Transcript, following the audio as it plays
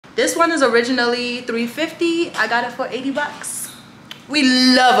This one is originally $3.50. I got it for 80 bucks. We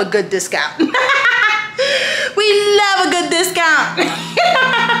love a good discount. We love a good discount.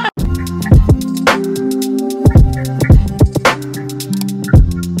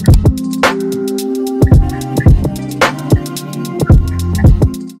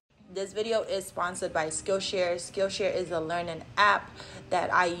 This video is sponsored by Skillshare. Skillshare is a learning app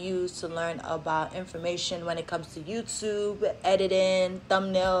that I use to learn about information when it comes to YouTube, editing,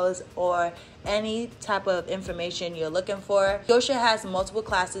 thumbnails, or any type of information you're looking for. Skillshare has multiple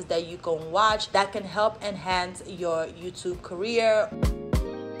classes that you can watch that can help enhance your YouTube career.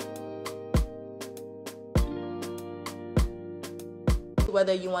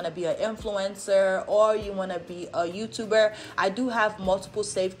 Whether you want to be an influencer or you want to be a YouTuber, I do have multiple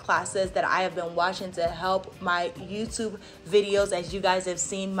saved classes that I have been watching to help my YouTube videos. As you guys have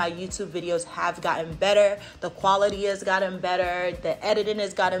seen, my YouTube videos have gotten better. The quality has gotten better. The editing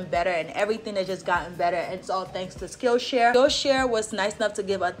has gotten better, and everything has just gotten better. And it's all thanks to Skillshare. Skillshare was nice enough to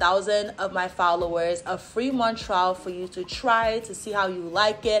give 1,000 of my followers a free month trial for you to try to see how you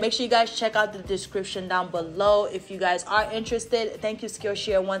like it. Make sure you guys check out the description down below if you guys are interested. Thank you,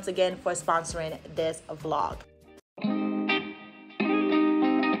 Skillshare, once again for sponsoring this vlog.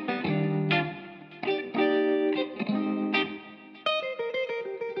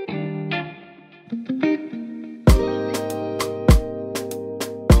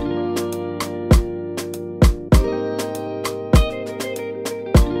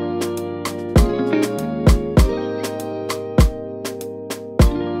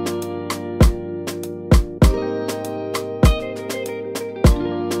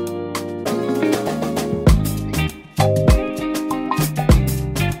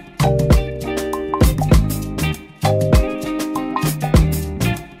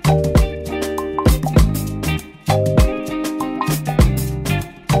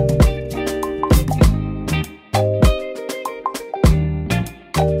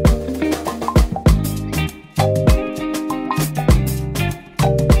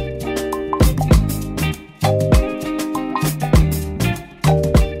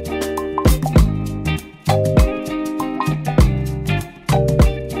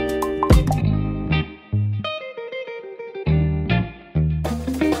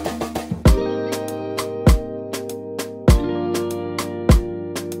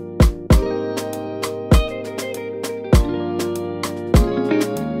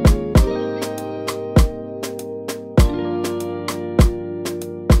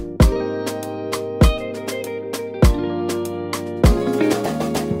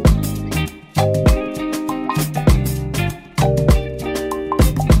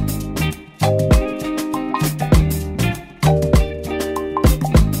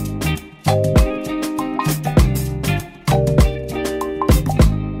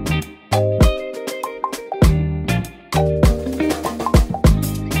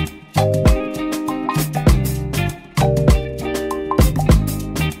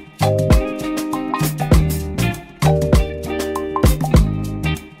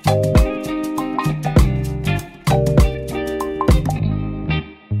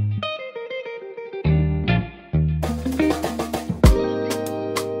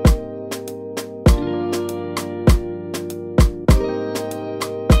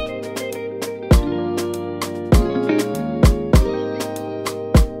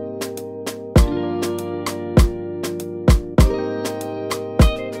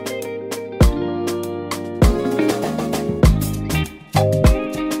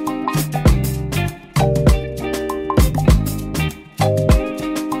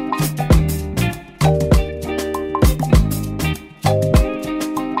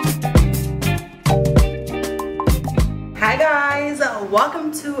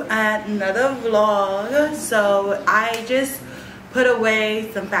 Welcome to another vlog. So I just put away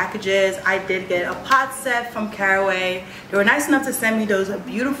some packages. I did get a pot set from Caraway. They were nice enough to send me those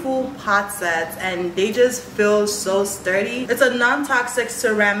beautiful pot sets, and they just feel so sturdy. It's a non-toxic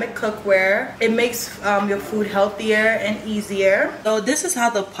ceramic cookware. It makes your food healthier and easier. So this is how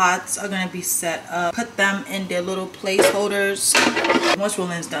the pots are going to be set up. Put them in their little placeholders. Once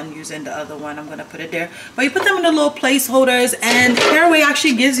Roland's done using the other one, I'm going to put it there. But you put them in the little placeholders, and Caraway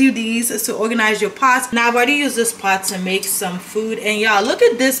actually gives you these to organize your pots. Now I've already used this pot to make some food, and y'all look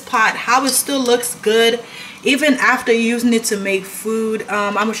at this pot, how it still looks good even after using it to make food.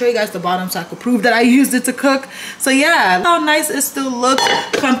 I'm gonna show you guys the bottom so I can prove that I used it to cook. So yeah, look how nice it still looks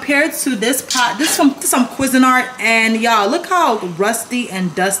compared to this pot. This is from some Cuisinart, and y'all look how rusty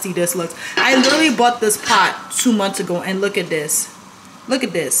and dusty this looks. I literally bought this pot 2 months ago, and look at this. Look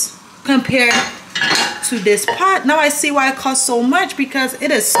at this compared to this pot. Now I see why it costs so much, because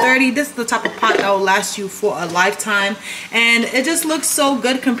it is sturdy. This is the type of pot that will last you for a lifetime, and it just looks so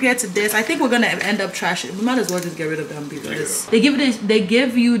good compared to this. I think we're gonna end up trashing. We might as well just get rid of them, because they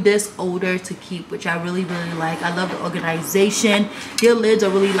give you this odor to keep, which I really like. I love the organization. Your lids are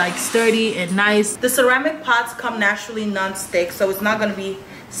really like sturdy and nice. The ceramic pots come naturally non-stick, so it's not gonna be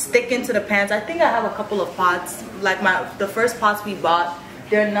sticking to the pans. I think I have a couple of pots, like the first pots we bought.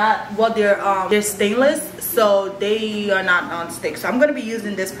 They're not, well, they're stainless, so they are not non-stick. So I'm gonna be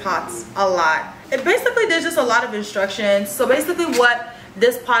using these pots a lot. And basically, there's just a lot of instructions. So basically what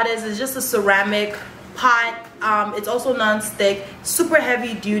this pot is just a ceramic pot. It's also non-stick, super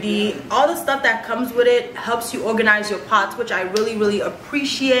heavy duty. All the stuff that comes with it helps you organize your pots, which I really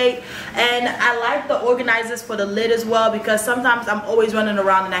appreciate. And I like the organizers for the lid as well, because sometimes I'm always running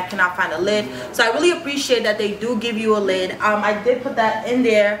around and I cannot find a lid. So I really appreciate that they do give you a lid. I did put that in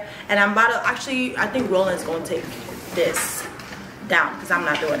there, and I'm about to actually, I think Roland's gonna take this down because I'm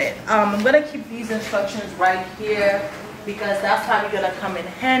not doing it. I'm gonna keep these instructions right here, because that's probably gonna come in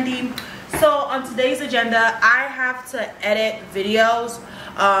handy. So on today's agenda, I have to edit videos.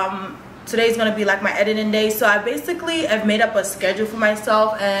 Today's gonna be like my editing day. So I basically have made up a schedule for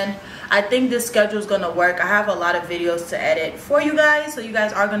myself, and I think this schedule is gonna work. I have a lot of videos to edit for you guys, so you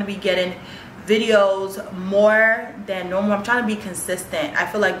guys are gonna be getting videos more than normal. I'm trying to be consistent. I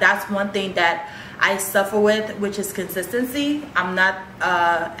feel like that's one thing that I suffer with, which is consistency. I'm not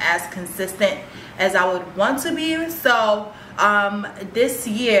as consistent as I would want to be. So this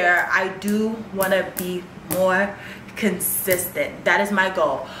year I do want to be more consistent. That is my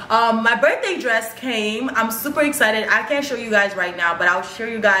goal. My birthday dress came. I'm super excited. I can't show you guys right now, but I'll show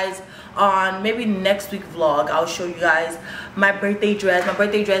you guys on maybe next week vlog. I'll show you guys my birthday dress. My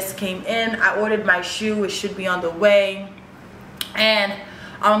birthday dress came in. I ordered my shoe. It should be on the way, and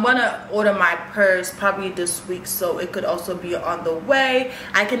I'm gonna order my purse probably this week, so it could also be on the way.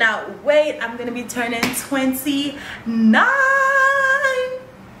 I cannot wait. I'm gonna be turning 29.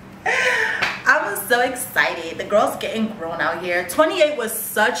 I'm so excited. The girl's getting grown out here. 28 was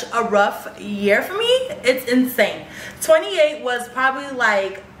such a rough year for me. It's insane. 28 was probably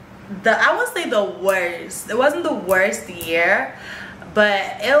like I would say the worst. It wasn't the worst year, but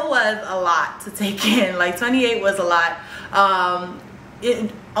it was a lot to take in. Like 28 was a lot.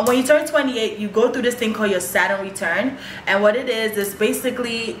 When you turn 28, you go through this thing called your Saturn return, and what it is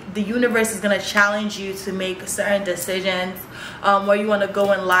basically the universe is going to challenge you to make certain decisions, where you want to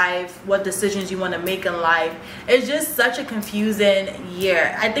go in life, what decisions you want to make in life. It's just such a confusing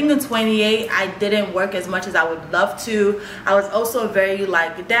year. I think in 28 I didn't work as much as I would love to. I was also very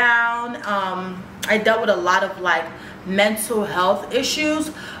like down. I dealt with a lot of like mental health issues,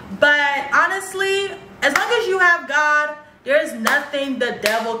 but honestly, as long as you have God, there's nothing the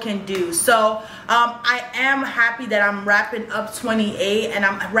devil can do. So I am happy that I'm wrapping up 28, and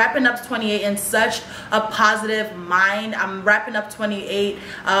I'm wrapping up 28 in such a positive mind. I'm wrapping up 28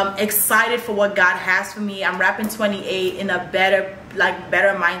 excited for what God has for me. I'm wrapping 28 in a better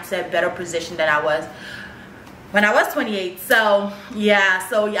mindset, better position than I was when I was 28. So yeah,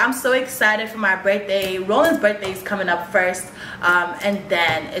 I'm so excited for my birthday. Roland's birthday is coming up first, and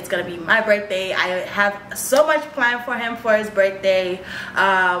then it's gonna be my birthday. I have so much planned for him for his birthday,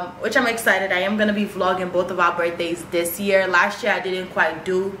 which I'm excited. I am gonna be vlogging both of our birthdays this year. Last year I didn't quite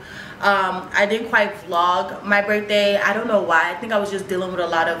vlog my birthday. I don't know why. I think I was just dealing with a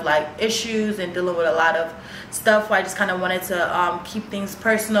lot of like issues and dealing with a lot of stuff where I just kind of wanted to keep things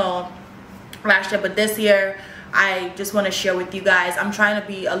personal last year. But this year I just want to share with you guys. I'm trying to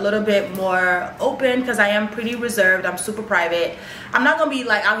be a little bit more open, because I am pretty reserved. I'm super private. I'm not gonna be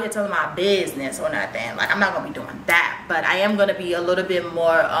like out here telling my business or nothing. Like, I'm not gonna be doing that, but I am gonna be a little bit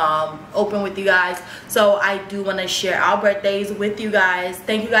more open with you guys. So I do want to share our birthdays with you guys.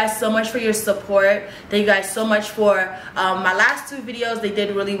 Thank you guys so much for your support. Thank you guys so much for my last two videos. They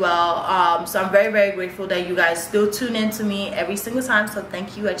did really well. So I'm very grateful that you guys still tune in to me every single time. So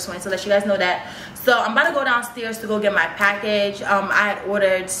thank you. I just wanted to let you guys know that. So I'm about to go downstairs to go get my package. I had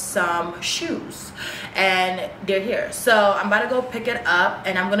ordered some shoes and they're here. So I'm about to go pick it up,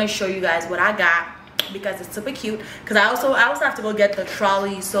 and I'm gonna show you guys what I got, because it's super cute. Because I also have to go get the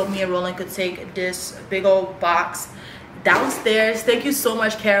trolley so me and Roland could take this big old box downstairs. Thank you so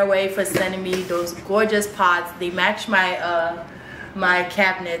much, Caraway, for sending me those gorgeous pots. They match my my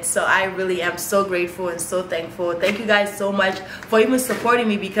cabinets. So I really am so grateful and so thankful. Thank you guys so much for even supporting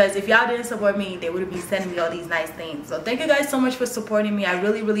me, because if y'all didn't support me, they would have been sending me all these nice things. So thank you guys so much for supporting me. I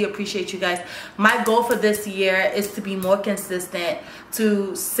really appreciate you guys. My goal for this year is to be more consistent,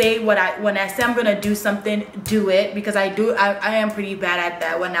 to say when I say I'm gonna do something, do it, because I am pretty bad at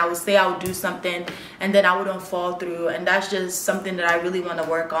that. When I would say I'll do something and then I wouldn't follow through, and that's just something that I really want to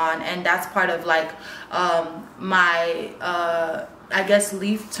work on. And that's part of like my I guess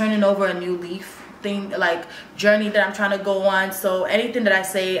turning over a new leaf thing, like journey that I'm trying to go on. So anything that I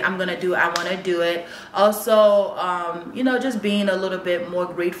say I'm gonna do, I want to do it. Also you know, just being a little bit more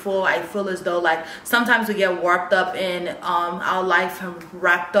grateful. I feel as though like sometimes we get warped up in our life and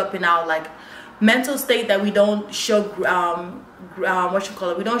wrapped up in our like mental state that we don't show what you call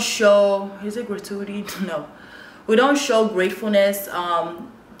it, we don't show, is it gratuity? No, we don't show gratefulness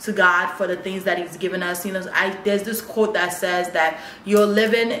to God for the things that he's given us. You know, there's this quote that says that you're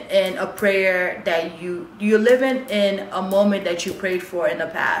living in a prayer that you're living in a moment that you prayed for in the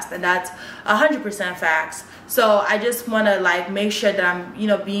past, and that's 100% facts. So I just want to like make sure that I'm, you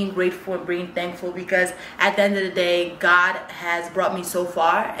know, being grateful and being thankful, because at the end of the day, God has brought me so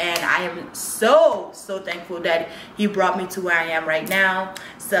far, and I am so thankful that he brought me to where I am right now.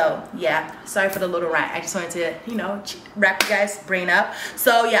 So yeah, sorry for the little rant. I just wanted to, you know, wrap you guys' brain up.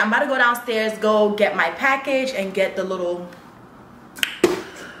 So yeah, I'm about to go downstairs, go get my package and get the little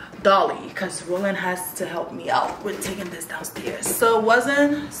dolly, because Roland has to help me out with taking this downstairs. So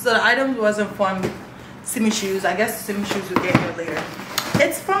the item wasn't from Simi Shoes. I guess Simi Shoes will get here later.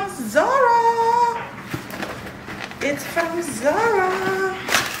 It's from Zara. It's from Zara.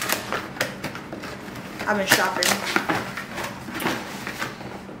 I've been shopping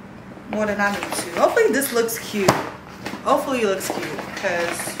more than I need to. Hopefully this looks cute. Hopefully it looks cute,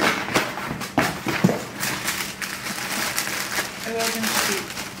 because it wasn't cute.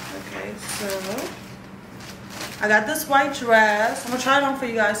 Okay, so I got this white dress. I'm gonna try it on for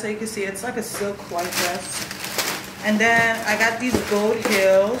you guys so you can see. It's like a silk white dress. And then I got these gold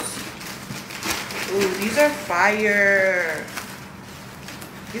heels. Ooh, these are fire.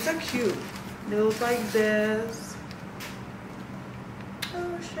 These are cute. They look like this.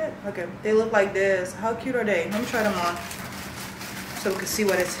 Oh shit. Okay, they look like this. How cute are they? Let me try them on so we can see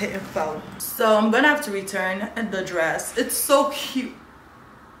what it's hitting for. So I'm gonna have to return the dress. It's so cute.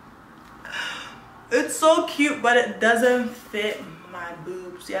 It's so cute, but it doesn't fit my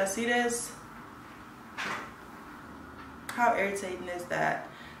boobs. Y'all see this? How irritating is that?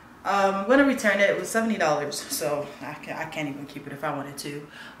 I'm gonna return it. It was $70, so I can't even keep it if I wanted to.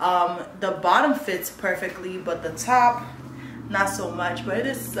 The bottom fits perfectly, but the top not so much. But it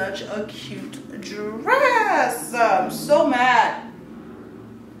is such a cute dress. I'm so mad.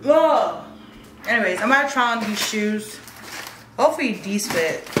 Ugh. Anyways, I'm gonna try on these shoes. Hopefully these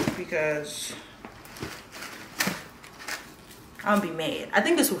fit, because I don't be mad. I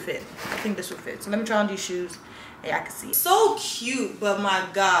think this will fit. I think this will fit. So let me try on these shoes. Yeah, I can see it. So cute, but my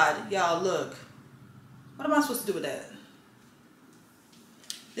God, y'all, look. What am I supposed to do with that?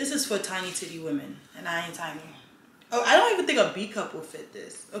 This is for tiny titty women, and I ain't tiny. Oh, I don't even think a B cup will fit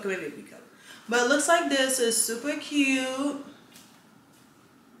this. Okay, maybe a B cup. But it looks like this. Is super cute.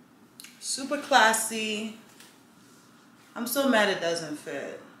 Super classy. I'm so mad it doesn't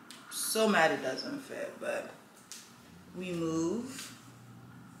fit. So mad it doesn't fit, but we move.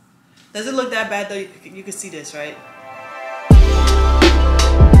 Does it look that bad though? You can see this, right?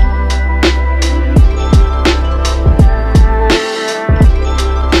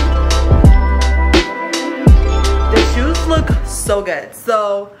 The shoes look so good.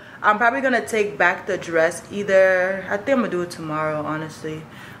 So I'm probably gonna take back the dress either. I think I'm gonna do it tomorrow, honestly.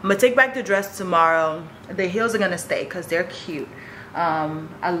 I'm gonna take back the dress tomorrow. The heels are gonna stay because they're cute.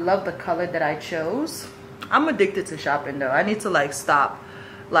 I love the color that I chose. I'm addicted to shopping though. I need to like stop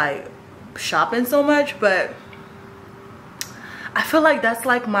like shopping so much, but I feel like that's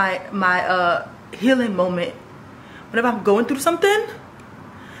like my healing moment. Whenever I'm going through something,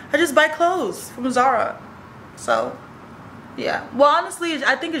 I just buy clothes from Zara. So yeah, well honestly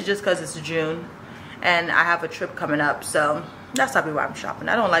I think it's just because it's June and I have a trip coming up, so that's probably why I'm shopping.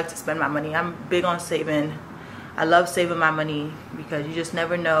 I don't like to spend my money. I'm big on saving. I love saving my money because you just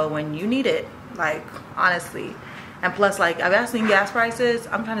never know when you need it, like honestly. And plus, like, I've seen gas prices.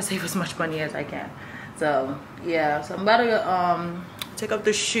 I'm trying to save as much money as I can. So yeah, so I'm about to take up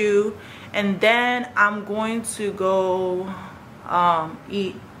the shoe, and then I'm going to go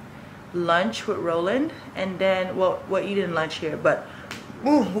eat lunch with Roland, and then well, we're eating lunch here, but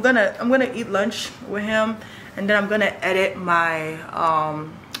ooh, I'm gonna eat lunch with him, and then I'm gonna edit my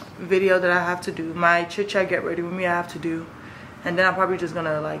video that I have to do, my chit chat get ready with me I have to do, And then I'm probably just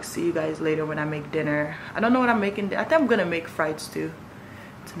gonna like see you guys later when I make dinner. I don't know what I'm making. I think I'm gonna make fried stew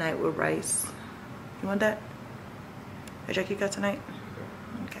tonight with rice. You want that? Ejakika tonight?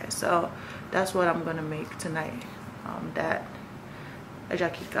 Okay, so that's what I'm gonna make tonight. That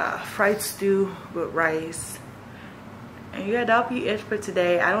Ejakika fried stew with rice. And yeah, that'll be it for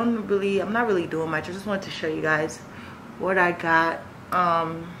today. I'm not really doing much. I just wanted to show you guys what I got.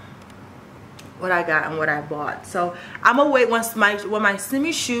 What I got and what I bought. So I'm gonna wait when my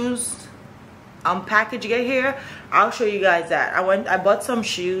Simi shoes package get here. I'll show you guys that. I bought some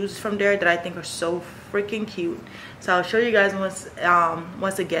shoes from there that I think are so freaking cute. So I'll show you guys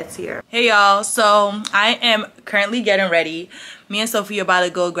once it gets here. Hey y'all, so I am currently getting ready. Me and Sophie are about to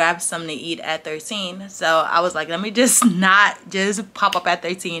go grab something to eat at 13. So I was like, let me just not just pop up at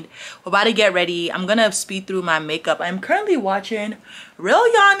 13. We're about to get ready. I'm gonna speed through my makeup. I'm currently watching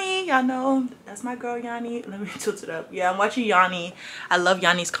Real Yanni. Y'all know that's my girl Yanni. Let me tilt it up. Yeah, I'm watching Yanni. I love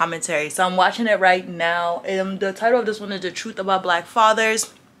Yanni's commentary. So I'm watching it right now. The title of this one is The Truth About Black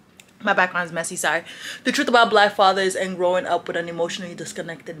Fathers. My background's messy, sorry. The Truth About Black Fathers and Growing Up with an Emotionally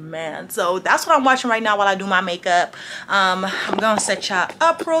Disconnected Man. So that's what I'm watching right now while I do my makeup. I'm gonna set y'all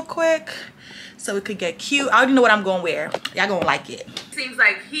up real quick so we could get cute. I already know what I'm gonna wear. Y'all gonna like it. Seems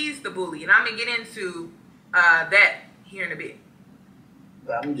like he's the bully, and I'm gonna get into that here in a bit.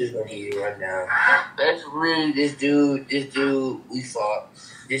 But I'm just gonna give you a rundown. That's really this dude we fought.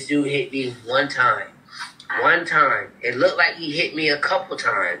 This dude hit me one time. It looked like he hit me a couple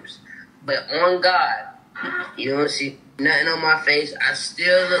times. But on God, you don't see nothing on my face. I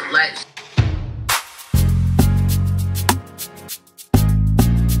still look like...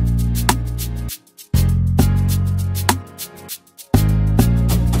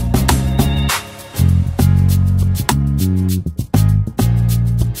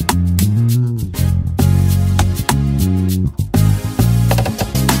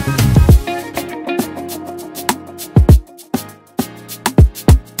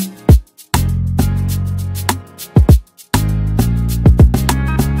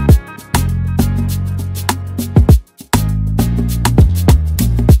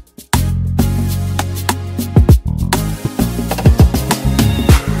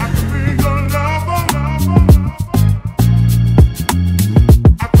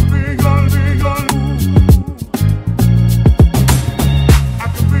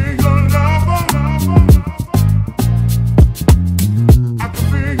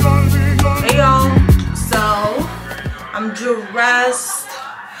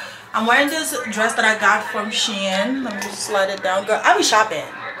 I'm wearing this dress that I got from Shein. Let me just slide it down. Girl, I be shopping.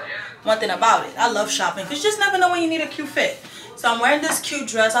 One thing about it, I love shopping because you just never know when you need a cute fit. So I'm wearing this cute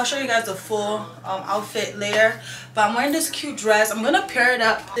dress. I'll show you guys the full outfit later. But I'm wearing this cute dress. I'm going to pair it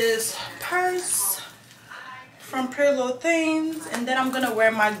up with this purse from Pretty Little Things. And then I'm going to wear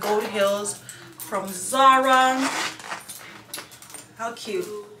my gold heels from Zara. How cute.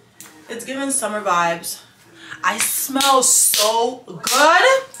 It's giving summer vibes. I smell so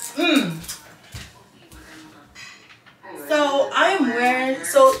good. So I am wearing,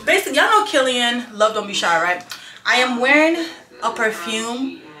 so basically y'all know Killian, Love Don't Be Shy, right? I am wearing a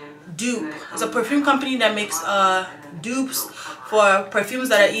perfume dupe. It's a perfume company that makes dupes for perfumes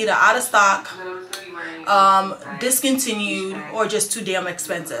that are either out of stock, discontinued, or just too damn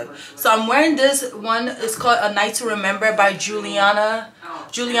expensive. So I'm wearing this one. It's called A Night to Remember by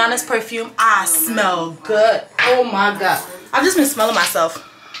Juliana's perfume. I smell good. Oh my god, I've just been smelling myself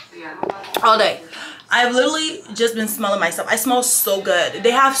all day. I've literally just been smelling myself. I smell so good.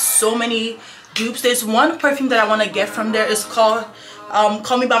 They have so many dupes. There's one perfume that I want to get from there. It's called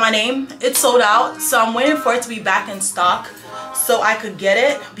Call Me By My Name. It's sold out, so I'm waiting for it to be back in stock so I could get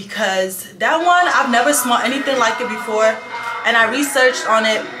it, because that one, I've never smelled anything like it before. And I researched on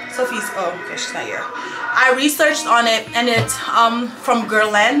it. Sophie's, oh okay, she's not here. I researched on it, and it's from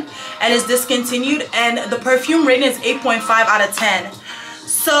Guerlain, and it's discontinued, and the perfume rating is 8.5 out of 10.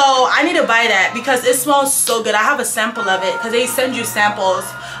 So I need to buy that because it smells so good. I have a sample of it because they send you samples.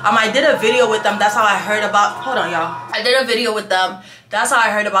 I did a video with them. That's how I heard about, hold on y'all, I did a video with them. That's how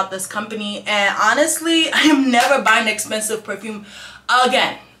I heard about this company. And honestly, I am never buying expensive perfume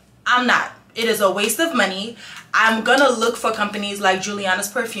again. I'm not. It is a waste of money. I'm gonna look for companies like Juliana's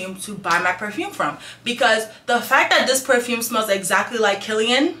perfume to buy my perfume from, because the fact that this perfume smells exactly like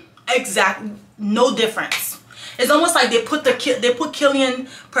Killian, no difference. It's almost like they put Killian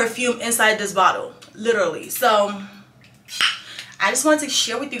perfume inside this bottle, literally. So I just wanted to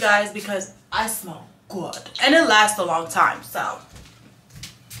share with you guys because I smell good and it lasts a long time. So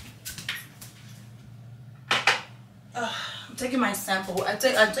I'm taking my sample. I'm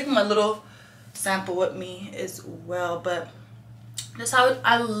taking my little sample with me as well, but That's how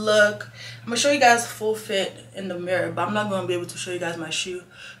I look. I'm gonna show you guys full fit in the mirror, but I'm not gonna be able to show you guys my shoe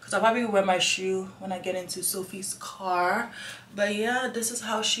because I'll probably wear my shoe when I get into Sophie's car. But yeah, this is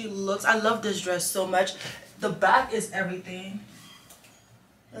how she looks. I love this dress so much. The back is everything.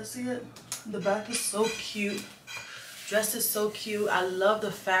 Let's see it. The back is so cute. Dress is so cute. I love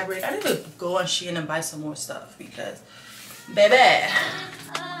the fabric. I need to go on Shein and buy some more stuff because, baby.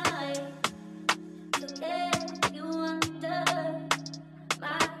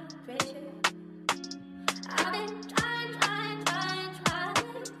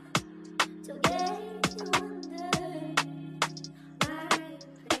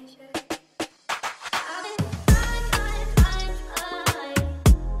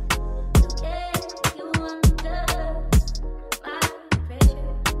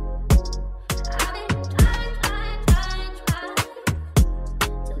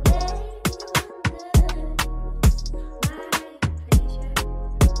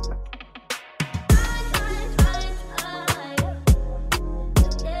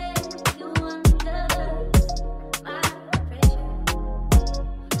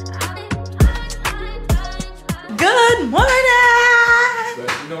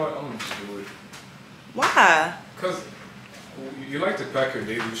 You like to pack your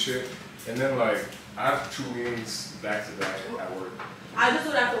daily shit, and then like I have 2 meetings back to back at work. I just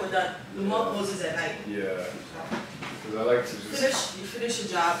do that after we're done. The more closes at night. Yeah. Because I like to just finish your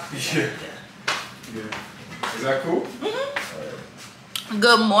job. Yeah. Is that cool? Mm-hmm. Right.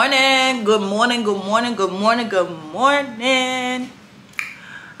 Good morning. Good morning. Good morning. Good morning. Good morning.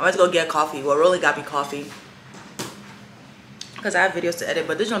 I went to go get coffee. Well, Rolly got me coffee because I have videos to edit,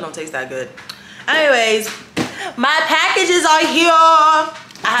 but this one don't taste that good. Anyways, my packages are here.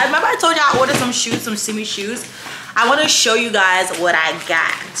 Remember I told you I ordered some shoes, some Simi shoes. I want to show you guys what I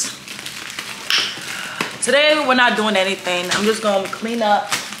got. Today we're not doing anything. I'm just going to clean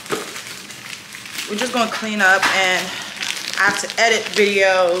up. We're just going to clean up, and I have to edit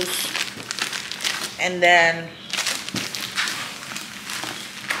videos. And then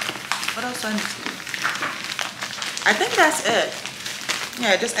what else I need to do? I think that's it.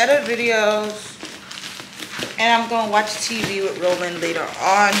 Yeah, just edit videos. And I'm gonna watch TV with Roland later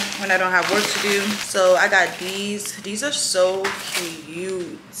on when I don't have work to do. So I got these. These are so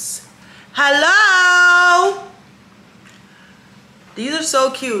cute. Hello! These are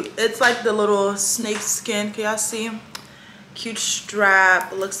so cute. It's like the little snake skin. Can y'all see? Cute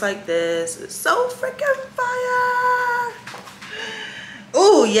strap. It looks like this. It's so freaking fire.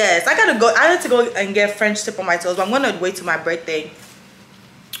 Oh yes. I had to go and get French tip on my toes, but I'm gonna wait till my birthday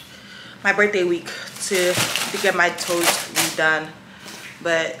week to get my toes redone.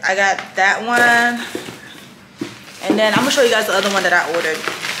 But I got that one, and then I'm gonna show you guys the other one that I ordered.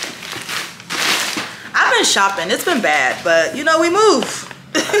 I've been shopping. It's been bad, but you know, we move.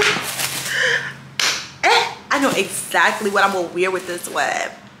 I know exactly what I'm gonna wear with this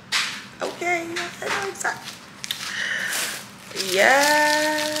web. Okay, I know exactly. Yes.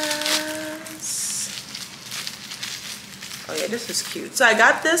 Oh yeah, this is cute. So I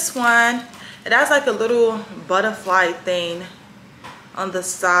got this one. It has like a little butterfly thing on the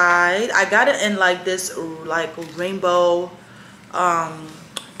side. I got it in like this like rainbow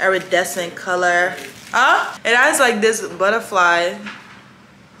iridescent color. It has like this butterfly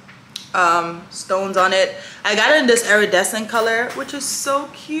stones on it. I got it in this iridescent color, which is so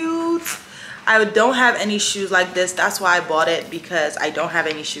cute. I don't have any shoes like this. That's why I bought it, because I don't have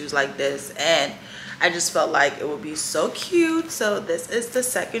any shoes like this, and I just felt like it would be so cute. So this is the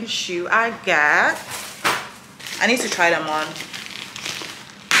second shoe I got. I need to try them on.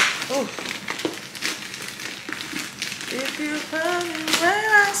 Ooh. If you come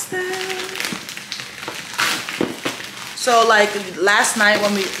where I stay. So like last night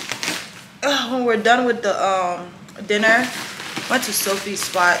when we're done with the dinner, went to Sophie's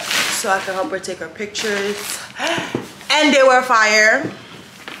spot so I could help her take her pictures, and they were fire.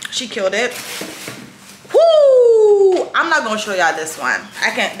 She killed it. Woo! I'm not gonna show y'all this one.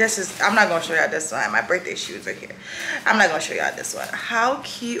 I'm not gonna show y'all this one. My birthday shoes are here. I'm not gonna show y'all this one. How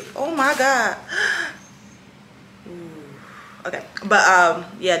cute! Oh my god. Ooh. Okay, but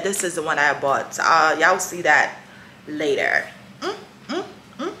yeah, this is the one I bought. So, y'all will see that later.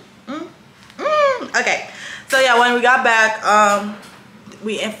 Okay, so yeah, when we got back,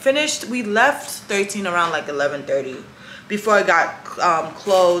 we left 13 around like 11:30 before it got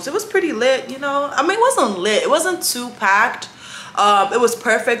closed. It was pretty lit, you know. I mean, it wasn't lit, it wasn't too packed. It was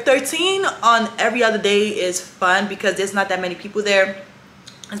perfect. 13 on every other day is fun because there's not that many people there,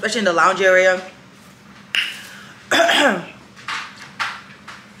 especially in the lounge area.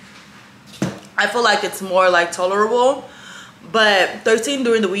 I feel like it's more like tolerable, but 13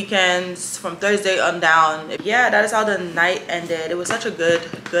 during the weekends from Thursday on down. Yeah, that is how the night ended. It was such a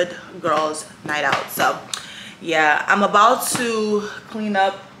good girls night out. So yeah, I'm about to clean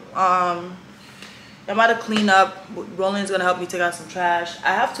up. I'm about to clean up. Roland's gonna help me take out some trash.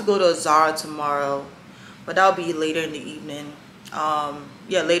 I have to go to Zara tomorrow, but that'll be later in the evening.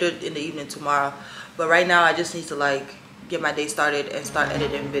 Yeah, later in the evening tomorrow. But right now I just need to like get my day started and start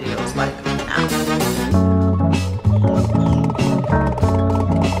editing videos like now.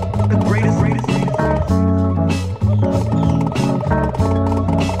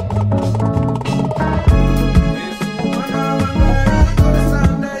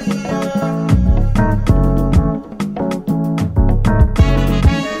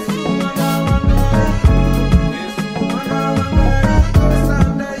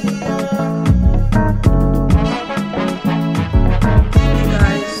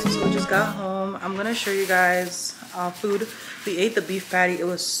 Show you guys food. We ate the beef patty. It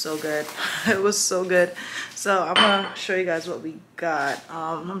was so good. It was so good. So I'm gonna show you guys what we got.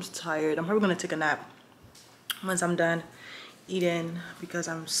 I'm just tired. I'm probably gonna take a nap once I'm done eating because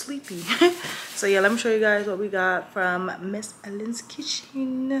I'm sleepy. So yeah, let me show you guys what we got from Miss Ellen's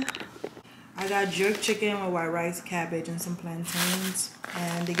kitchen. I got jerk chicken with white rice, cabbage, and some plantains,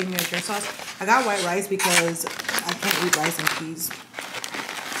 and they gave me a jerk sauce. I got white rice because I can't eat rice and peas.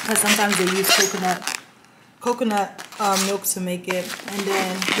 Because sometimes they use coconut milk to make it. And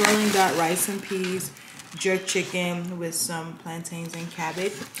then Roland got rice and peas, jerk chicken with some plantains and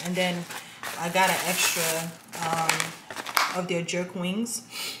cabbage. And then I got an extra of their jerk wings.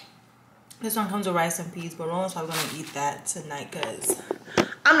 This one comes with rice and peas, but Roland's probably going to eat that tonight because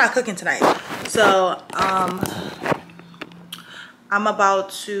I'm not cooking tonight. So I'm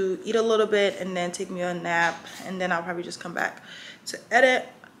about to eat a little bit and then take me a nap. And then I'll probably just come back to edit.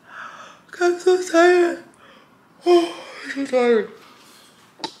 I'm so tired. Oh, I'm so tired.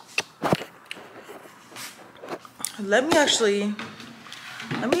 Let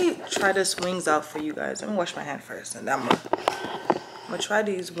me try this wings out for you guys. Let me wash my hand first, and I'm gonna try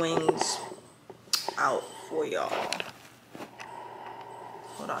these wings out for y'all.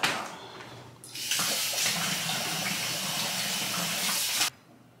 Hold on, y'all.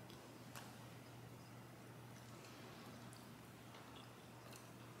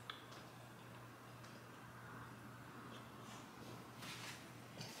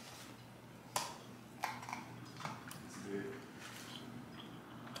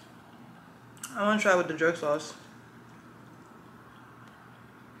 I want to try with the jerk sauce.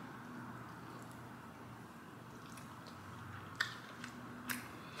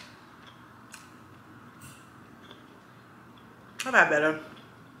 I've had better.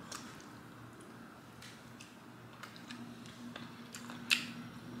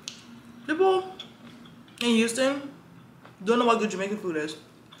 People in Houston don't know what good Jamaican food is.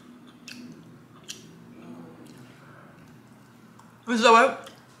 Is that what?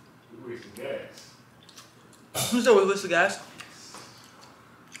 Wasting gas. Who's that? Waste the gas?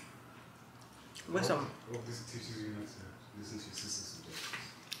 Waste some. Oh, this teaches you not to listen to your sister's suggestions.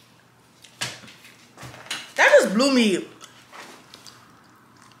 That just blew me.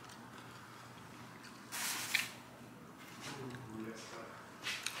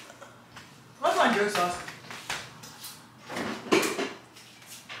 What's my jerk sauce?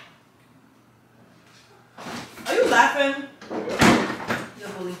 Are you laughing?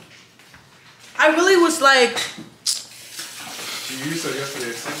 I really was like. You said yesterday,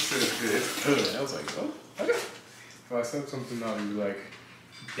 it's good. I was like, oh, okay. If I said something now, you'd be like,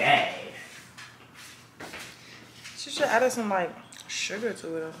 dang. She should add some like sugar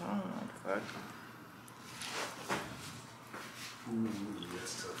to it. I don't know what the fuck. Ooh,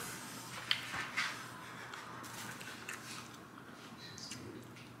 that's tough.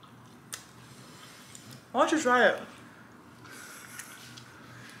 Why don't you try it?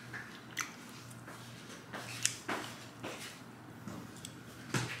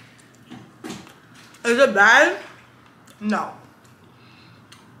 Is it bad? No.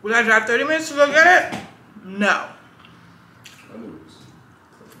 Would I drive 30 minutes to go get it? No. I knew it was.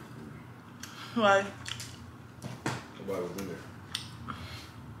 Why? Nobody was in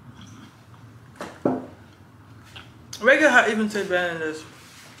there. Regular hot even tastes better than this.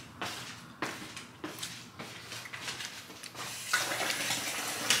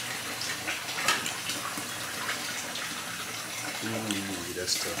 Ooh,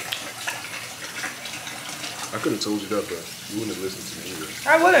 that's tough. I could have told you that, but you wouldn't have listened to me anyway.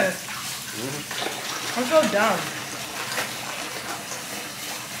 I wouldn't. Mm-hmm. I'm so dumb.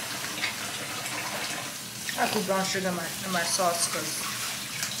 I put brown sugar in my sauce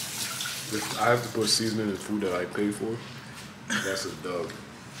because I have to put seasoning in food that I pay for, That's a dub.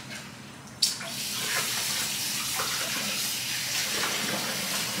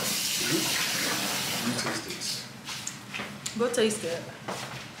 You taste this. Go taste it.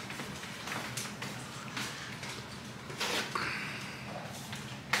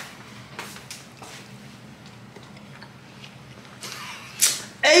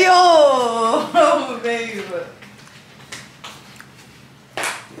 Hey yo! Oh, baby.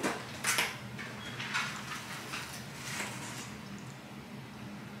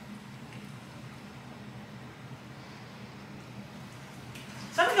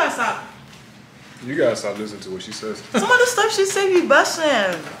 Somebody gotta stop. You gotta stop listening to what she says. Some of the stuff she said be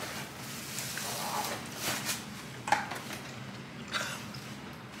busting.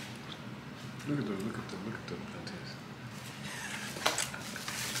 Look at the plantains.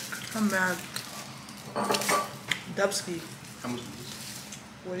 I'm mad. Dubski. How much is this?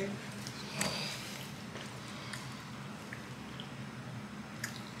 40.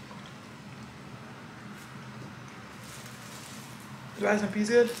 Rice and peas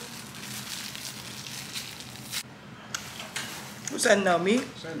good? Who said no? Me?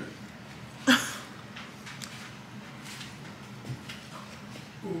 Sandra.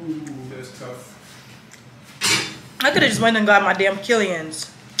 Ooh, that's tough. I could have just went and got my damn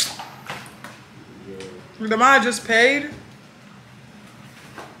Killians. Yeah. The amount I just paid.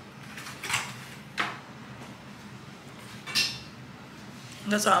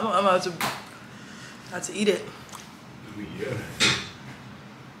 That's how I'm about to have to eat it. Yeah.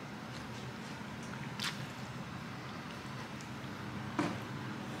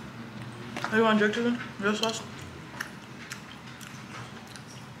 Oh, you want jerk chicken? Real sauce?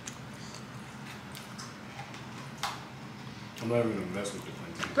 I'm not even gonna mess with the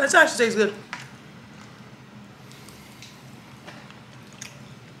plantain. That actually tastes good.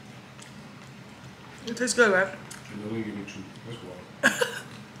 It tastes good, right? And they'll give me two. That's why.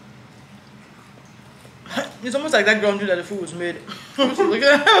 It's almost like that girl knew that the food was mid. I was looking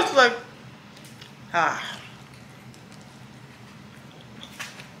at her, I was like, ah.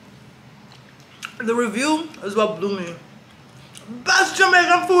 The review is what blew me. Best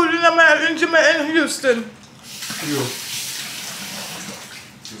Jamaican food in America, in Houston. Yo.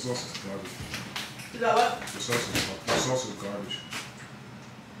 The sauce is garbage. Is that what? The sauce is garbage.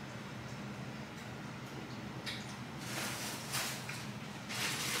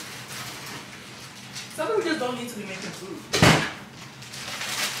 Some people just don't need to be making food.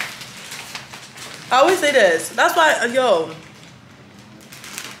 I always say this. That's why, yo,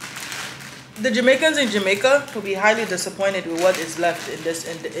 the Jamaicans in Jamaica will be highly disappointed with what is left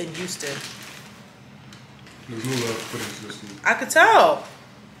in Houston. There's no love put into this food. I could tell.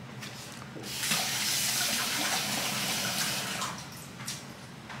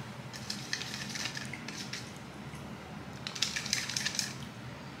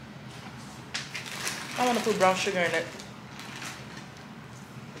 I want to put brown sugar in it.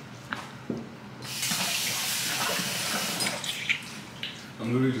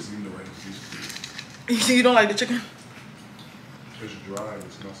 I'm literally just eating the right piece. You don't like the chicken? It's dry.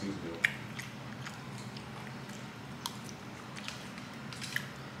 It's not seasonable.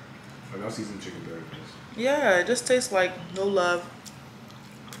 Like, I'll season chicken very fast. Yeah, it just tastes like no love.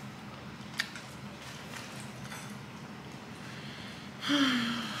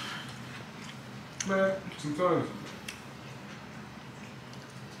 Man, sometimes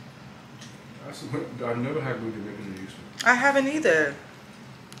I've never had good Jamaican in Houston. I haven't either.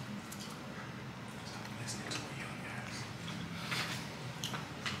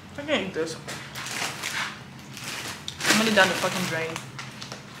 I can't eat this. I'm gonna down the fucking drain.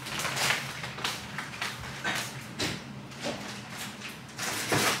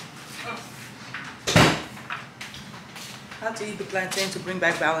 I have to eat the plantain to bring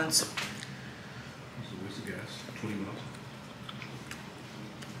back balance. It's a waste of gas. 20 minutes.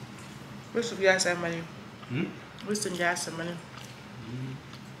 Waste of gas and money. Hmm? Wasting gas and money.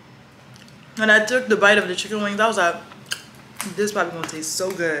 When I took the bite of the chicken wings, I was like, this is probably gonna taste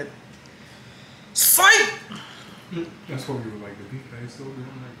so good. Sight! That's what we were like, the beef tastes so good.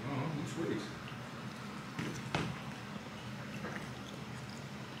 I'm like, oh, which ways?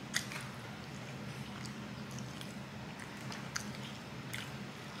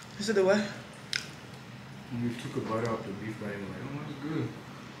 You said the what? When we took a bite out the beef bite, I'm like, oh, that's good.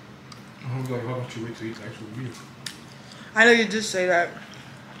 I was like, how about you wait to eat the actual beef? I know you just say that.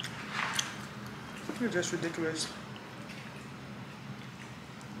 You're just ridiculous.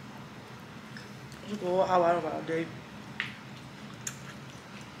 Just go all out about a day.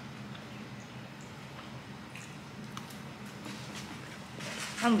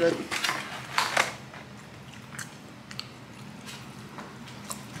 I'm good.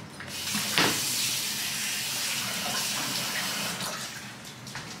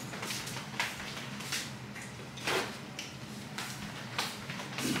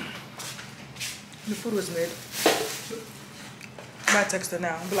 The food was mid. I might text her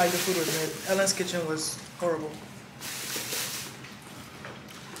now. But like the food was mid. Ellen's kitchen was horrible.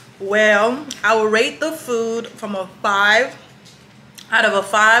 Well, I will rate the food from a 5. Out of a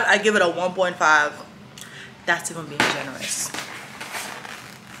 5, I give it a 1.5. That's even being generous.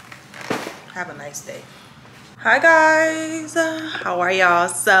 Have a nice day. Hi guys, how are y'all?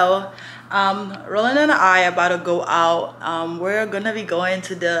 So Roland and I are about to go out. We're gonna be going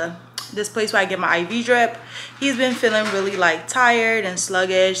to this place where I get my IV drip. He's been feeling really like tired and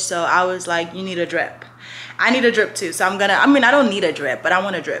sluggish, so I was like, you need a drip. I need a drip too, so I don't need a drip, but I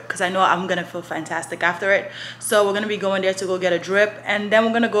want a drip because I know I'm gonna feel fantastic after it. So we're gonna be going there to go get a drip, and then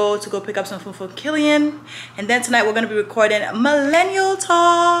we're gonna go pick up some food for Killian, and then tonight we're gonna be recording Millennial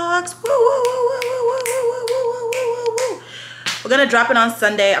Talks. Woo, woo, woo, woo, woo, woo, woo, woo, woo, woo, woo. We're gonna drop it on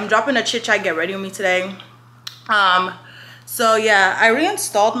Sunday. I'm dropping a chit chat get ready with me today. So yeah, I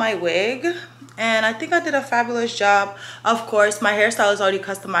reinstalled my wig and I think I did a fabulous job. Of course, my hairstylist already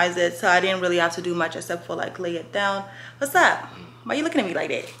customized it, so I didn't really have to do much except for like lay it down. What's up? Why are you looking at me like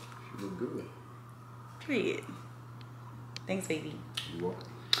that? You look good. Period. Thanks, baby. You're welcome.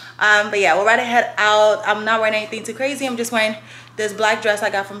 But yeah, we're about to head out. I'm not wearing anything too crazy. I'm just wearing this black dress I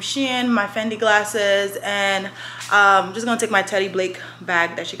got from Shein, my Fendi glasses, and I'm just gonna take my Teddy Blake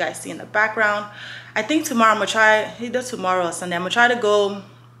bag that you guys see in the background. I think tomorrow I'm gonna try, either tomorrow or Sunday, I'm gonna try to go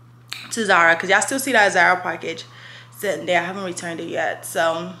to Zara, because y'all still see that Zara package sitting there. I haven't returned it yet,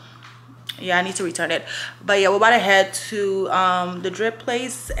 so yeah, I need to return it. But yeah, we're about to head to the drip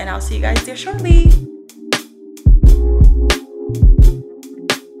place, and I'll see you guys there shortly.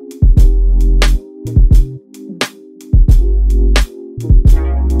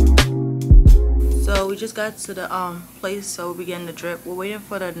 So we just got to the place, so we're getting the drip. We're waiting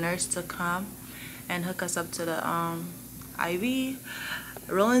for the nurse to come and hook us up to the IV.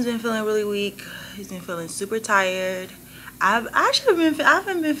 Roland's been feeling really weak. He's been feeling super tired. I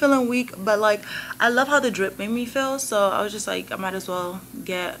haven't been feeling weak, but like I love how the drip made me feel, so I was just like, I might as well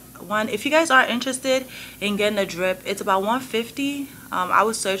get one. If you guys are interested in getting a drip, it's about $150. I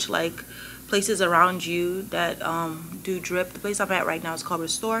would search like places around you that do drip. The place I'm at right now is called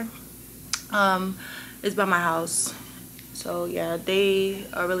Restore. It's by my house, so yeah, they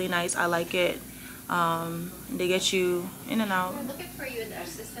are really nice. I like it. They get you in and out. We're looking for you in our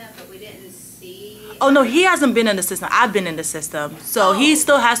system, but we didn't see. Oh no, he hasn't been in the system. I've been in the system, so he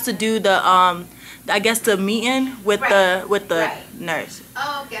still has to do the I guess the meeting with the nurse.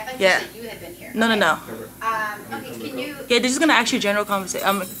 Oh, okay. I thought Yeah. you said you had been here. No, Okay. no. Okay, can you? Yeah, they're just gonna ask you general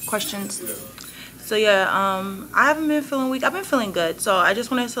questions. So yeah, I haven't been feeling weak. I've been feeling good, so I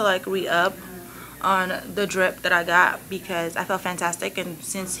just wanted to like re-up on the drip that I got because I felt fantastic, and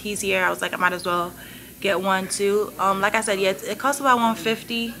since he's here I was like I might as well get one too. Like I said, yeah, it costs about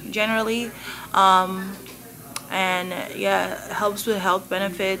 $150 generally, and yeah, it helps with health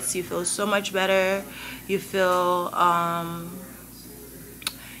benefits. You feel so much better. You feel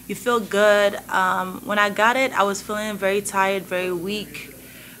good. When I got it, I was feeling very tired, very weak,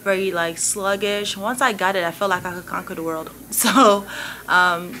 very like sluggish. Once I got it, I felt like I could conquer the world. So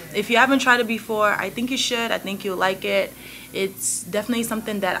if you haven't tried it before, I think you should. I think you'll like it. It's definitely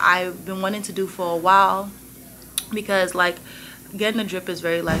something that I've been wanting to do for a while, because like getting a drip is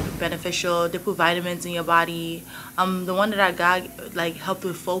very like beneficial. They put vitamins in your body. The one that I got like helped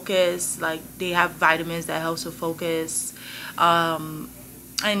with focus. Like they have vitamins that helps with focus.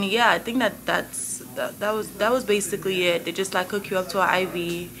 And yeah, I think that was basically it. They just like hook you up to an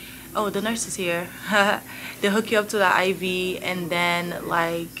IV. Oh, the nurse is here. They hook you up to the IV, and then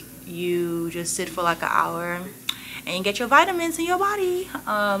like you just sit for like an hour and you get your vitamins in your body.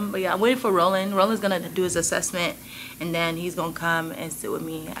 But yeah, I'm waiting for Roland. Roland's gonna do his assessment, and then he's gonna come and sit with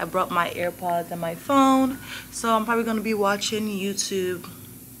me. I brought my AirPods and my phone, so I'm probably gonna be watching YouTube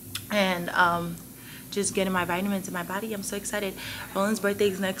and just getting my vitamins in my body. I'm so excited. Roland's birthday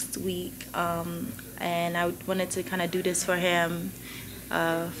is next week, and I wanted to kind of do this for him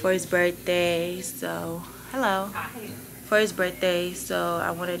for his birthday. So hello. For his birthday, so I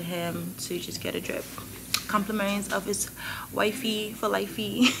wanted him to just get a drip. Compliments of his wifey for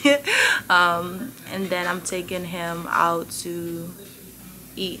lifey. And then I'm taking him out to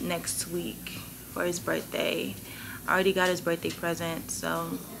eat next week for his birthday. I already got his birthday present,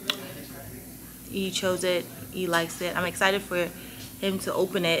 so he chose it. He likes it. I'm excited for him to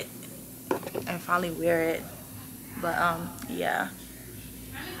open it and finally wear it. But yeah,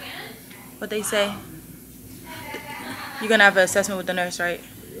 what they say, you're gonna have an assessment with the nurse, right?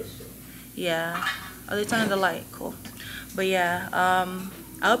 Yeah. Oh, they turning the light. Cool. But yeah,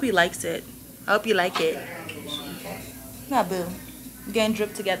 I hope he likes it. I hope you like it. Nah, boo. Getting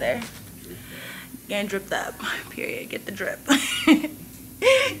drip together. Getting dripped up. Period. Get the drip.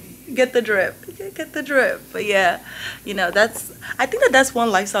 Get the drip. Get the drip. But yeah, you know, I think that's one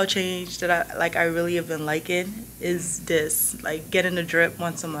lifestyle change that I really have been liking, is this, like, getting the drip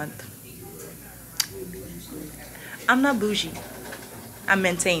once a month. I'm not bougie. I'm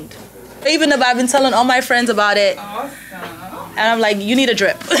maintained. Even if I've been telling all my friends about it. Awesome. And I'm like, you need a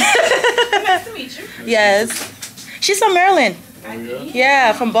drip. Nice to meet you. Yes. She's from Maryland.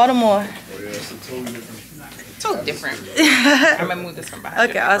 Yeah, from Baltimore. Oh yeah, it's a totally different. So different. I'm gonna move this from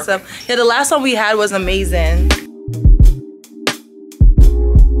behind. Okay, awesome. Yeah, the last one we had was amazing.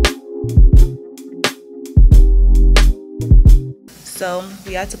 So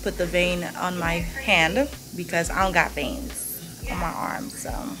we had to put the vein on my hand because I don't got veins on my arm.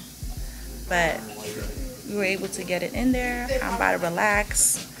 So, but we were able to get it in there. I'm about to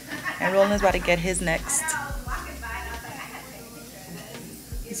relax, and Roland's about to get his next.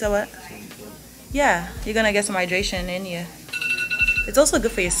 You said what? Yeah, you're gonna get some hydration in you. It's also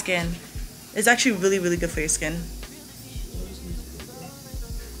good for your skin. It's actually really, really good for your skin.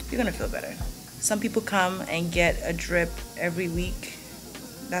 You're gonna feel better. Some people come and get a drip every week.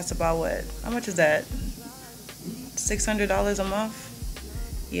 That's about what? How much is that? $600 a month?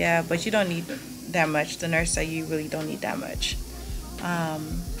 Yeah, but you don't need that much. The nurse said you really don't need that much.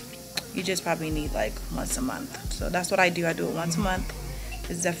 You just probably need like once a month. So that's what I do. I do it once a month.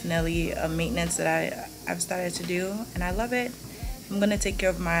 It's definitely a maintenance that I've started to do, and I love it. I'm gonna take care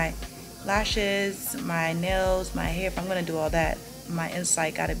of my lashes, my nails, my hair. If I'm gonna do all that, my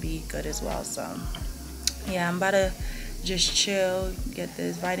inside gotta be good as well. So yeah, I'm about to just chill, get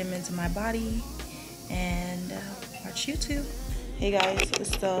this vitamins in my body, and watch YouTube. Hey guys,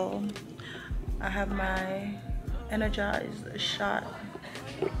 so I have my Energized shot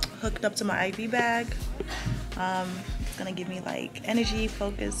hooked up to my IV bag. It's gonna give me like energy,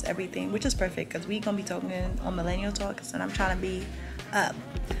 focus, everything, which is perfect because we gonna be talking on Millennial Talks, and I'm trying to be up.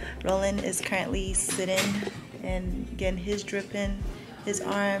 Roland is currently sitting and getting his drip in his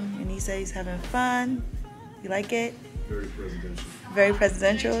arm, and he said he's having fun. You like it? Very presidential. Very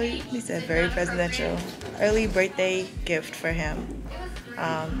presidential. He said very presidential. Early birthday gift for him.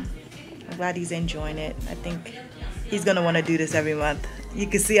 I'm glad he's enjoying it. I think he's gonna want to do this every month. You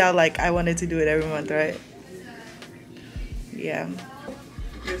can see how like I wanted to do it every month, right? Yeah.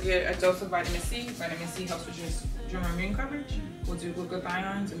 You'll get a dose of vitamin C. Vitamin C helps with your immune coverage. We'll do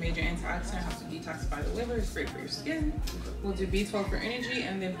glutathione, a major antioxidant, helps to detoxify the liver. It's great for your skin. We'll do B12 for energy,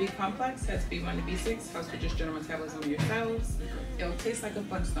 and then B complex has B1 to B6, helps with just general metabolism of your cells. It'll taste like a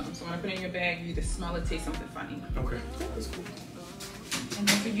Flintstone. So when I put it in your bag, you just smell it, taste something funny. Okay, that's cool. And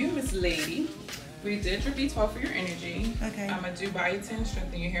then for you, Miss Lady, we did your B12 for your energy. Okay. I'm gonna do biotin,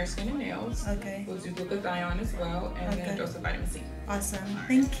 strengthen your hair, skin, and nails. Okay. We'll do glutathione as well, and then a dose of vitamin C. Awesome.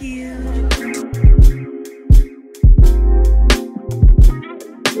 Thank you.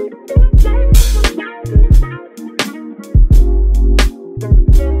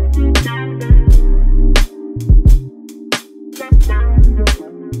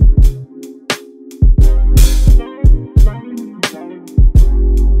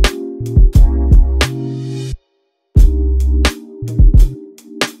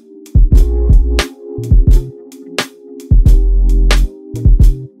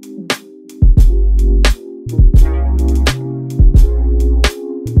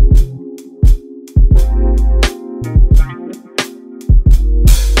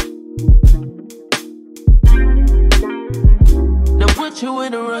 You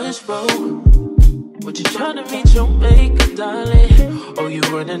in a rush, bro? What you trying to meet your maker, darling? Oh, you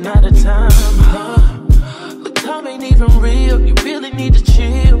running out of time, huh? Look, time ain't even real. You really need to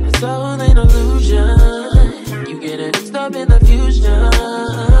chill. It's all an illusion. You get it mixed up in the fusion.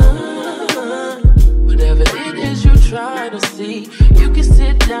 Whatever it is you try to see, you can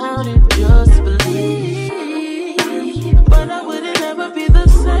sit down and just believe. But I wouldn't ever be the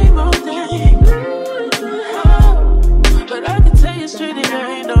same old thing. But I can tell you straight, it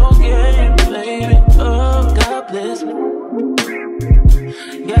ain't no game, baby. Oh, God bless me.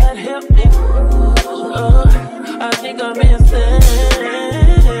 God help me. Oh, I think I'm insane.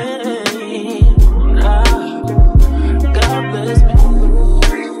 God bless me.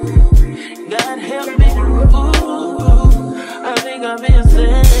 God help me. Ooh, I think I'm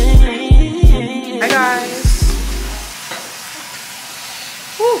insane. Hi guys.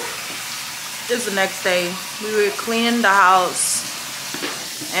 Whew. This is the next day. We were cleaning the house,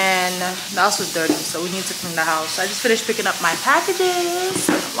 and the house was dirty, so we need to clean the house. I just finished picking up my packages.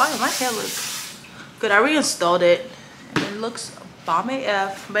 Wow, my hair looks good. I reinstalled it, and it looks bomb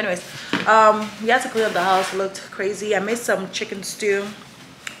AF. But anyways, we had to clean up the house. It looked crazy. I made some chicken stew.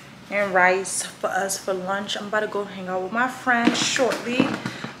 and rice for us for lunch. I'm about to go hang out with my friends shortly,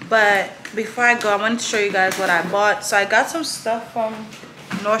 but before I go, I wanted to show you guys what I bought. So I got some stuff from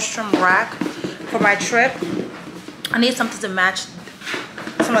Nordstrom Rack for my trip. I need something to match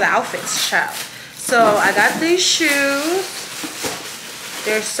some of the outfits, child. So I got these shoes.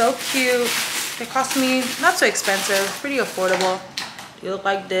 They're so cute. They cost me not so expensive, pretty affordable. They look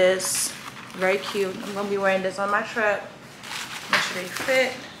like this, very cute. I'm gonna be wearing this on my trip. Make sure they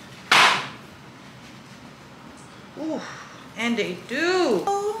fit. Ooh, and they do.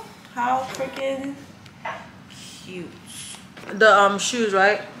 Oh, how freaking cute. The shoes,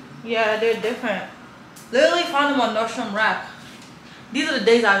 right? Yeah, they're different. Literally found them on Nordstrom Rack. These are the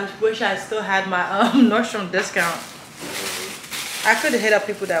days I wish I still had my Nordstrom discount. I could hit up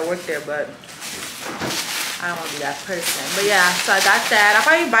people that work there, but I don't want to be that person. But yeah, so I got that. I'll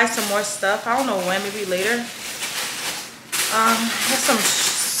probably buy some more stuff. I don't know when, maybe later. There's some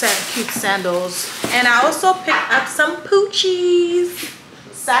cute sandals. And I also picked up some Poochies.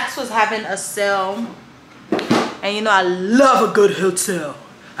 Saks was having a sale. And you know I love a good hood sale.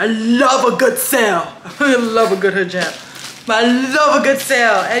 I love a good sale. I love a good hood jam. But I love a good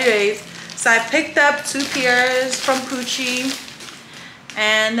sale. Anyways, so I picked up 2 pairs from Poochie.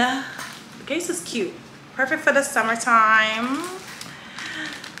 And the case is cute. Perfect for the summertime.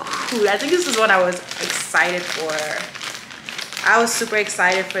 Ooh, I think this is what I was excited for. I was super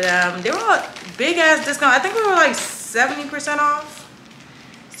excited for them. They were a big ass discount. I think we were like 70% off.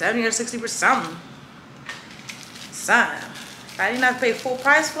 70 or 60%. Son, if I didn't have to pay full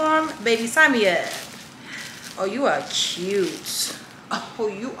price for them, baby, sign me up. Oh, you are cute. Oh,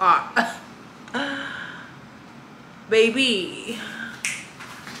 you are. Baby.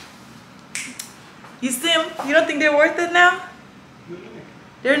 You see them? You don't think they're worth it now?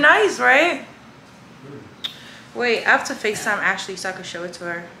 They're nice, right? Wait, I have to FaceTime Ashley so I can show it to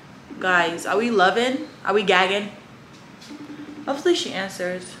her. Guys, are we loving? Are we gagging? Hopefully she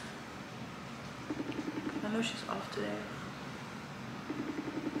answers. I know she's off today.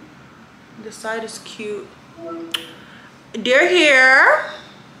 The side is cute. They're here.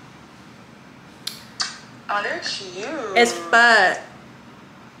 Oh, they're cute. It's fun.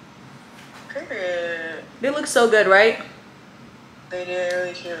 Period. They look so good, right? They did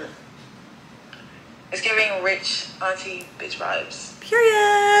really cute. It's giving rich auntie bitch vibes.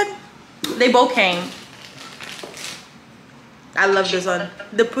 Period. They both came. I love this one.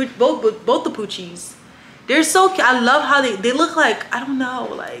 The both the Poochies. They're so cute. I love how they look like, I don't know,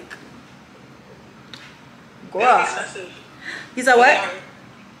 like. Girl. You said what?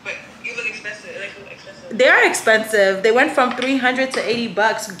 But you look expensive. They look expensive. They are expensive. They went from $300 to $80,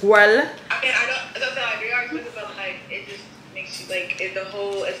 girl. I mean, I don't like they are expensive, but like it just makes you like the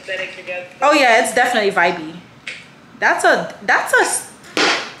whole aesthetic together. Oh yeah, it's definitely vibey. That's a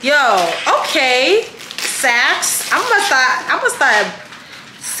yo, okay. Saks. I'm gonna start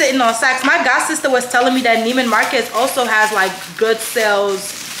sitting on Saks. My god sister was telling me that Neiman Marcus also has like good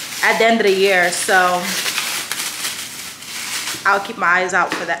sales at the end of the year, so I'll keep my eyes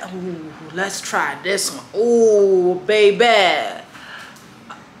out for that. Ooh, let's try this one. Ooh, baby.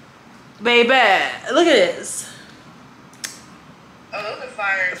 Baby, look at this. Oh, those are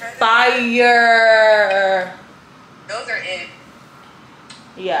fire. Fire. Those are in.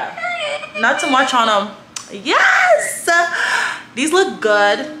 Yeah. Not too much on them. Yes. These look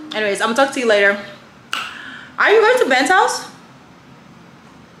good. Anyways, I'm gonna talk to you later. Are you going to Ben's house?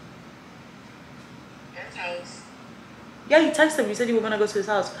 Ben's house? Yeah, you texted him. You said you were gonna go to his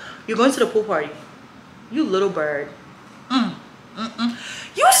house. You're going to the pool party. You little bird.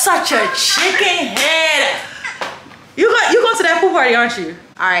 You such a chicken head. You going to that pool party, aren't you?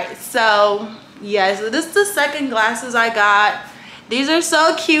 All right, so yeah, so this is the second glasses I got. These are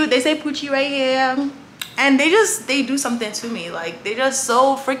so cute. They say Poochie right here, and they do something to me. Like, they just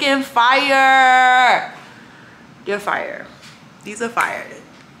so freaking fire. They're fire. These are fire.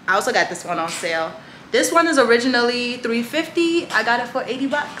 I also got this one on sale. This one is originally $350. I got it for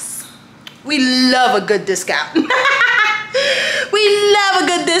 $80. We love a good discount. We love a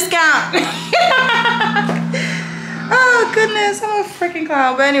good discount. Oh goodness, I'm a freaking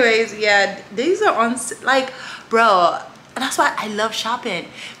clown. But anyways, yeah, these are on, like, bro, that's why I love shopping,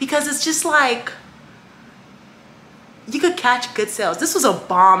 because it's just like you could catch good sales. This was a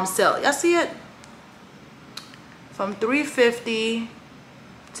bomb sale. Y'all see it? From $350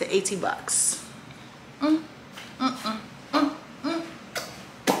 to $80.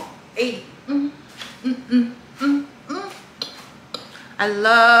 80. I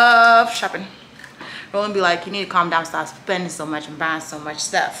love shopping. Roland be like, you need to calm down, stop spending so much and buying so much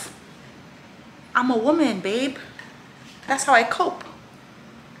stuff. I'm a woman, babe. That's how I cope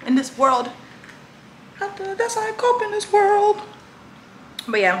in this world. That's how I cope in this world.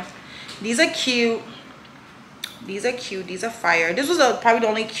 But yeah, these are cute. These are cute. These are fire. This was probably the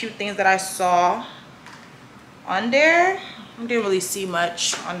only cute things that I saw on there. I didn't really see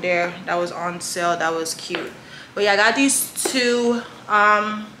much on there that was on sale that was cute. But yeah, I got these two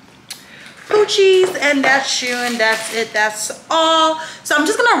Poochies, and that's you, and that's it. That's all. So I'm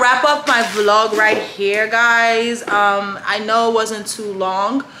just gonna wrap up my vlog right here, guys. I know it wasn't too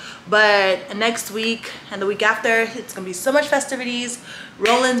long, but next week and the week after, it's gonna be so much festivities.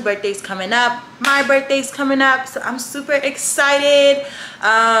 Roland's birthday's coming up, my birthday's coming up, so I'm super excited.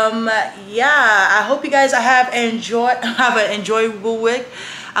 Yeah, I hope you guys have an enjoyable week.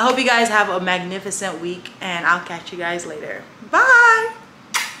 I hope you guys have a magnificent week, and I'll catch you guys later. Bye.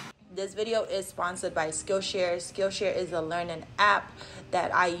 This video is sponsored by Skillshare. Skillshare is a learning app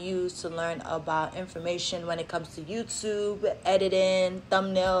that I use to learn about information when it comes to YouTube, editing,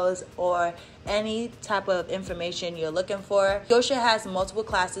 thumbnails, or any type of information you're looking for. Skillshare has multiple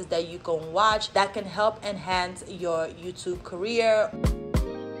classes that you can watch that can help enhance your YouTube career.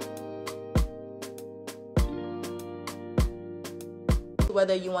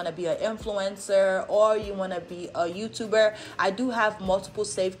 Whether you want to be an influencer or you want to be a YouTuber, I do have multiple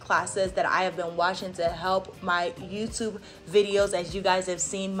saved classes that I have been watching to help my YouTube videos. As you guys have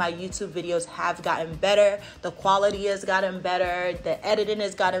seen, my YouTube videos have gotten better. The quality has gotten better. The editing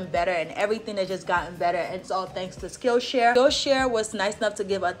has gotten better, and everything has just gotten better. And it's all thanks to Skillshare. Skillshare was nice enough to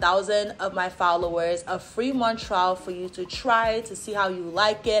give 1,000 of my followers a free month trial for you to try to see how you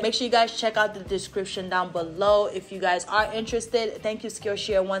like it. Make sure you guys check out the description down below if you guys are interested. Thank you,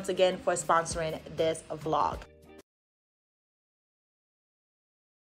 Skillshare, once again for sponsoring this vlog.